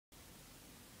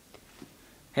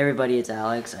Hey everybody, it's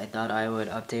Alex. I thought I would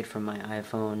update from my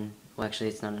iPhone. Well,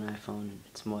 actually, it's not an iPhone.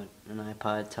 It's more an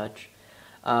iPod Touch.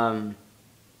 Um,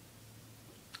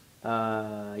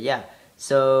 yeah.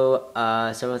 So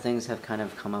several things have kind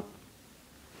of come up.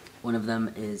 One of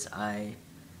them is I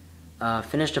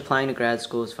finished applying to grad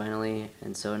schools finally,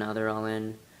 and so now they're all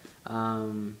in.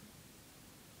 Um,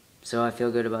 so I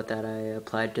feel good about that. I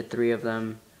applied to 3 of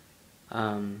them,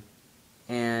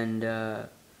 and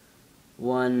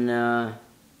one.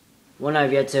 One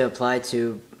I've yet to apply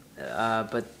to,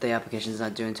 but the application's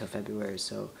not due until February,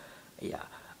 so yeah.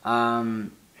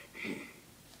 Another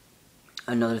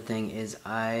thing is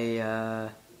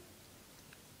I've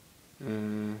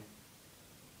been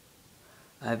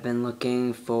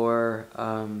looking for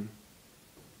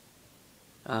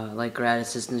like grad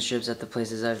assistantships at the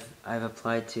places I've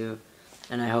applied to,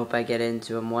 and I hope I get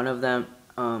into them. One of them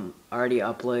already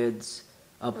uploads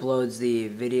the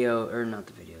video, or not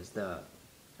the videos, the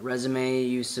resume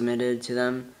you submitted to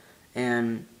them,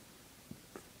 and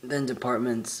then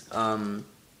departments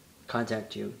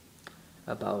contact you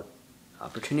about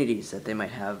opportunities that they might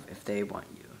have if they want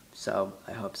you. So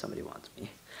I hope somebody wants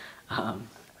me. Um,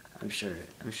 I'm sure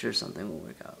something will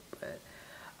work out. But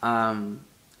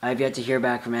I've yet to hear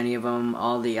back from any of them.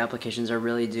 All the applications are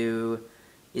really due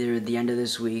either the end of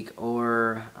this week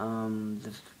or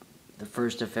the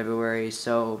 1st of February.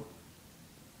 So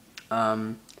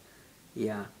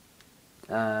yeah.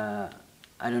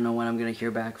 I don't know when I'm gonna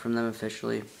hear back from them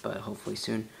officially, but hopefully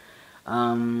soon.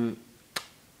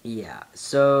 Yeah.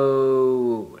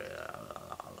 So,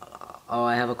 oh,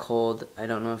 I have a cold. I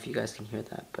don't know if you guys can hear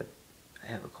that, but I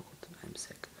have a cold. I'm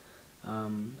sick. I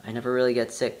never really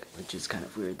get sick, which is kind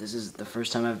of weird. This is the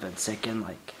first time I've been sick in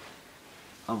like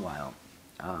a while.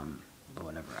 But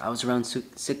whatever. I was around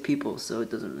sick people, so it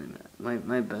doesn't really matter.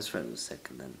 My best friend was sick,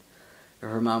 and then or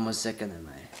her mom was sick, and then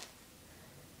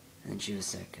she was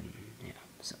sick, and yeah.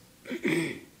 So,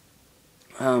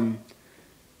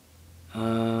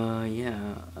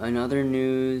 yeah. In other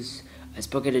news, I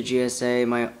spoke at a GSA,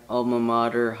 my alma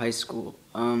mater, high school,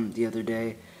 the other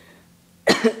day.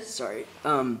 Sorry.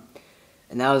 And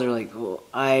that was really cool.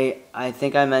 I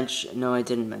think I mentioned, no, I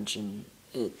didn't mention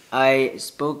it. I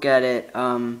spoke at it,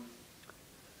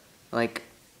 like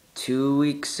 2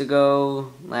 weeks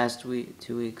ago, last week,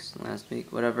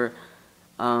 whatever.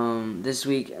 This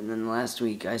week and then last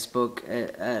week I spoke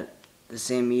at the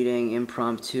same meeting,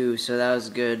 impromptu, so that was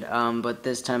good. But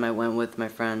this time I went with my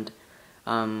friend,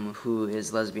 who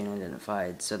is lesbian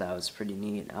identified, so that was pretty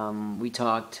neat. We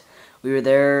talked. We were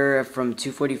there from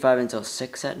 2:45 until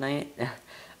 6 at night.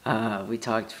 We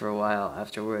talked for a while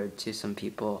afterward to some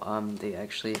people. They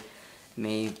actually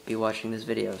may be watching this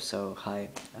video, so hi,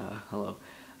 hello.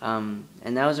 And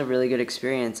that was a really good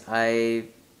experience.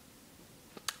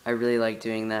 I really like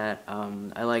doing that.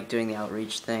 I like doing the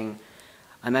outreach thing.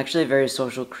 I'm actually a very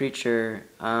social creature.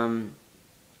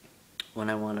 When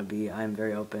I want to be, I'm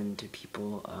very open to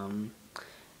people,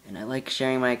 and I like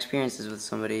sharing my experiences with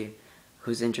somebody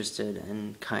who's interested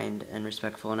and kind and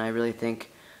respectful. And I really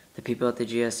think the people at the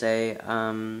GSA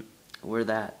were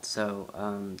that. So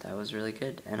that was really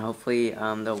good. And hopefully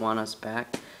they'll want us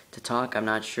back to talk. I'm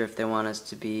not sure if they want us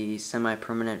to be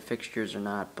semi-permanent fixtures or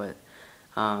not, but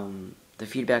the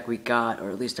feedback we got,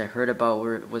 or at least I heard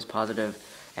about, was positive.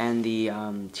 And the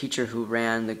teacher who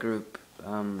ran the group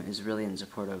is really in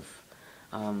support of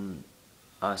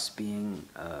us being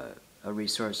a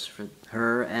resource for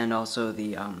her, and also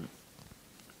the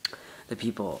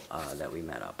people that we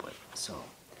met up with. So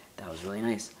that was really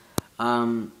nice.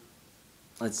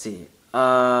 Let's see.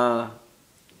 Oh,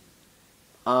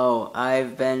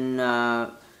 I've been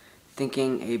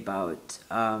thinking about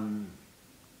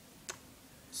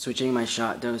switching my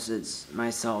shot doses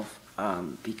myself,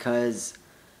 because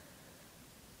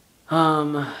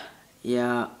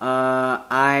yeah,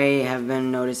 I have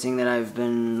been noticing that I've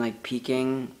been like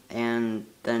peaking, and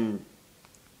then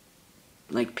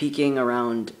like peaking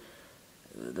around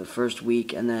the first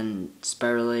week and then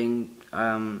spiraling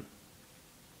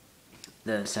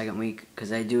the second week, because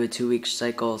I do a 2-week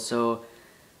cycle. So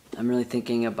I'm really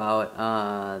thinking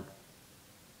about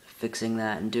fixing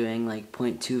that and doing like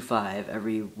 0.25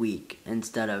 every week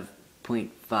instead of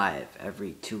 0.5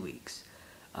 every 2 weeks.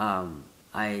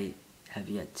 I have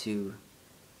yet to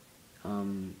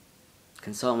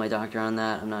consult my doctor on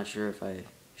that. I'm not sure if I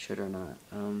should or not.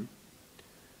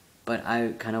 But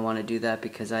I kind of want to do that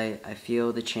because I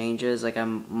feel the changes. Like,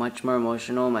 I'm much more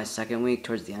emotional my second week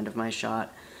towards the end of my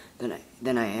shot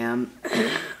than I am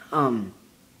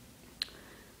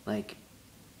like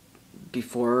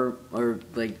before, or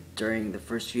like during the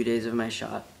first few days of my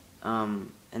shot,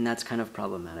 and that's kind of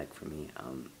problematic for me.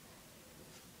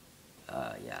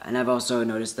 yeah, and I've also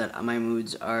noticed that my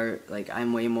moods are like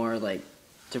I'm way more like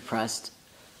depressed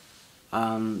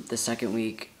the second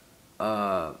week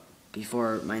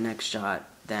before my next shot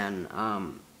than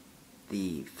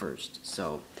the first.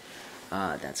 So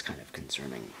that's kind of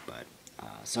concerning. But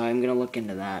so I'm gonna look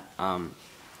into that and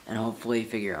hopefully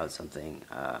figure out something.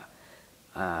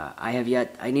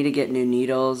 I need to get new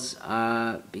needles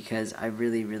because I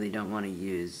really don't want to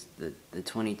use the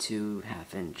 22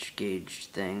 half-inch gauge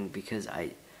thing because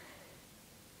I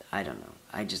don't know.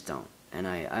 I just don't. And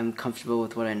I'm comfortable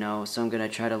with what I know, so I'm going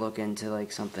to try to look into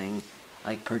like something,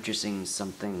 like purchasing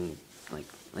something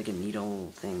like a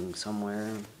needle thing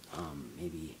somewhere,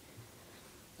 maybe.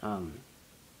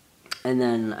 And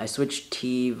then I switch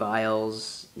tea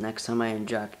vials next time I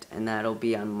inject, and that'll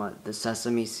be on the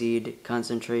sesame seed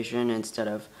concentration instead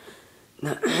of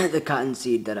the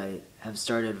cottonseed that I have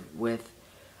started with.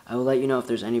 I will let you know if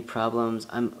there's any problems.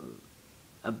 I'm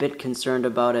a bit concerned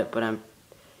about it, but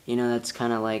that's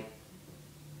kind of like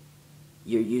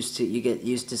you get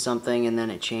used to something and then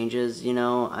it changes,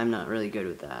 I'm not really good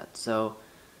with that. So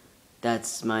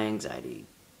that's my anxiety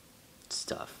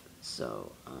stuff.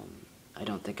 So, I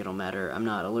don't think it'll matter. I'm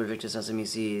not allergic to sesame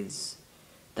seeds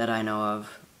that I know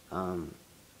of, and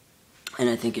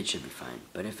I think it should be fine.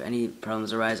 But if any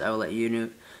problems arise, I will let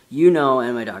you know,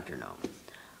 and my doctor know.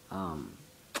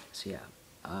 So yeah.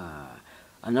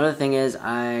 Another thing is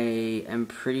I am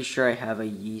pretty sure I have a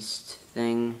yeast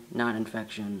thing, not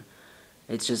infection.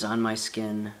 It's just on my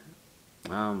skin.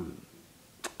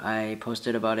 I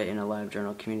posted about it in a live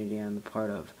journal community I'm a part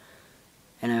of,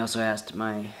 and I also asked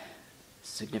my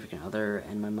significant other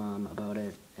and my mom about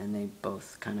it, and they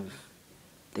both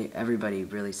everybody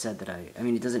really said that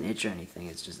it doesn't itch or anything,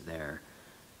 it's just there.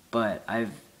 But I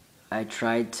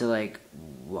tried to like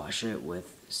wash it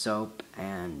with soap,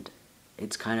 and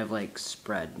it's kind of like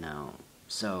spread now.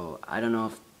 So I don't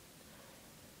know.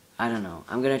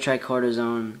 I'm gonna try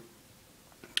cortisone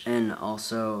and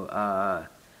also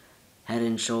Head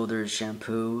and Shoulders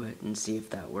shampoo and see if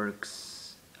that works.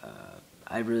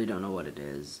 I really don't know what it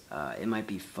is. It might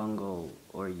be fungal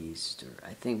or yeast, or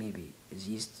I think maybe, is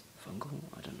yeast fungal?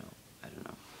 I don't know.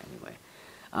 Anyway.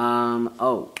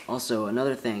 Also,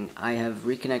 another thing. I have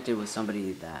reconnected with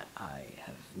somebody that I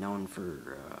have known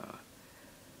for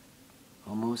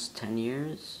almost 10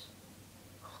 years.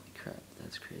 Holy crap,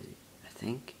 that's crazy. I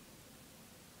think.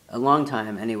 A long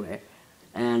time, anyway.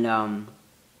 And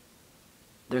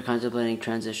they're contemplating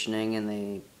transitioning, and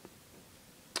they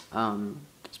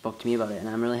spoke to me about it, and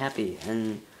I'm really happy.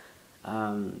 And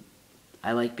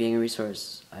I like being a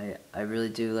resource. I really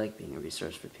do like being a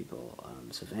resource for people.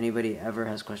 So if anybody ever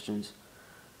has questions,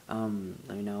 let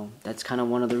me know. That's kind of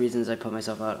one of the reasons I put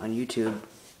myself out on YouTube,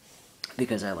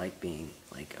 because I like being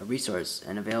like a resource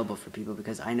and available for people,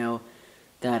 because I know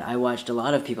that I watched a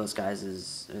lot of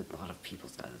guys'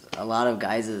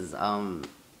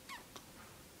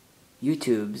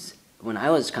 YouTubes when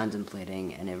I was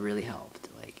contemplating, and it really helped.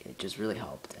 Like, it just really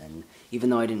helped. And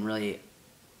even though I didn't really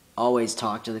always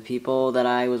talk to the people that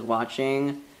I was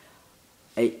watching,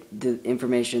 the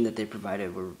information that they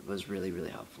provided was really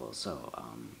helpful. So,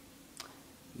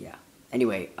 yeah.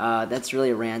 Anyway, that's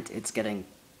really a rant. It's getting,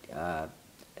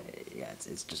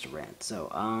 it's just a rant.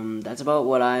 So, that's about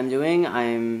what I'm doing.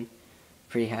 I'm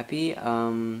pretty happy.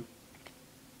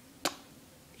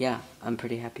 Yeah, I'm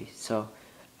pretty happy. So,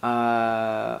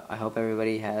 I hope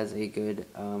everybody has a good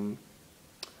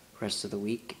rest of the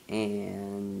week,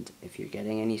 and if you're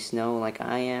getting any snow like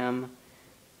I am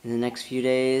in the next few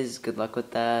days, good luck with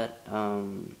that.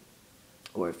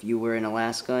 Or if you were in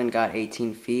Alaska and got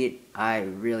 18 feet, I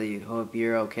really hope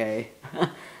you're okay.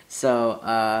 So,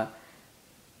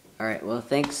 alright, well,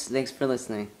 thanks for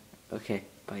listening. Okay,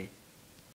 bye.